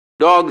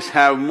Dogs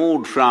have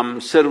moved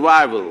from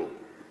survival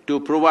to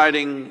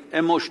providing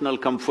emotional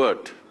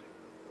comfort.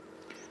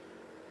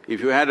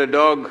 If you had a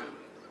dog,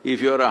 if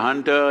you're a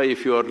hunter,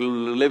 if you're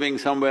living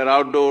somewhere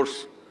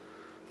outdoors,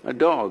 a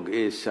dog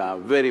is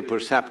very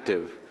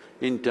perceptive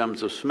in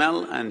terms of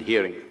smell and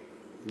hearing.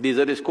 These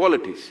are his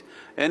qualities.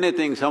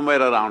 Anything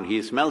somewhere around,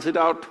 he smells it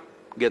out,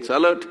 gets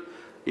alert,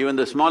 even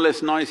the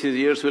smallest noise, his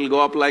ears will go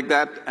up like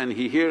that and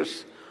he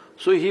hears.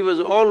 So he was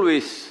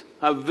always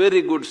a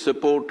very good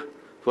support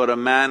for a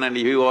man and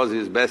he was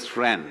his best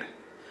friend.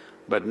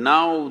 But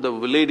now the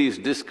ladies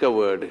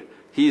discovered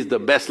he's the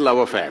best love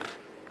affair,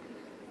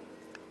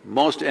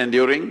 most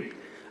enduring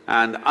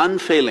and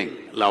unfailing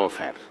love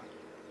affair.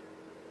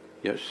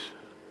 Yes.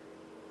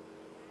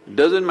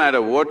 Doesn't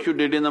matter what you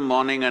did in the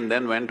morning and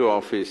then went to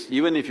office,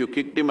 even if you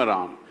kicked him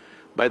around,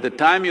 by the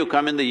time you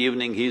come in the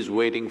evening, he's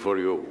waiting for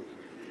you.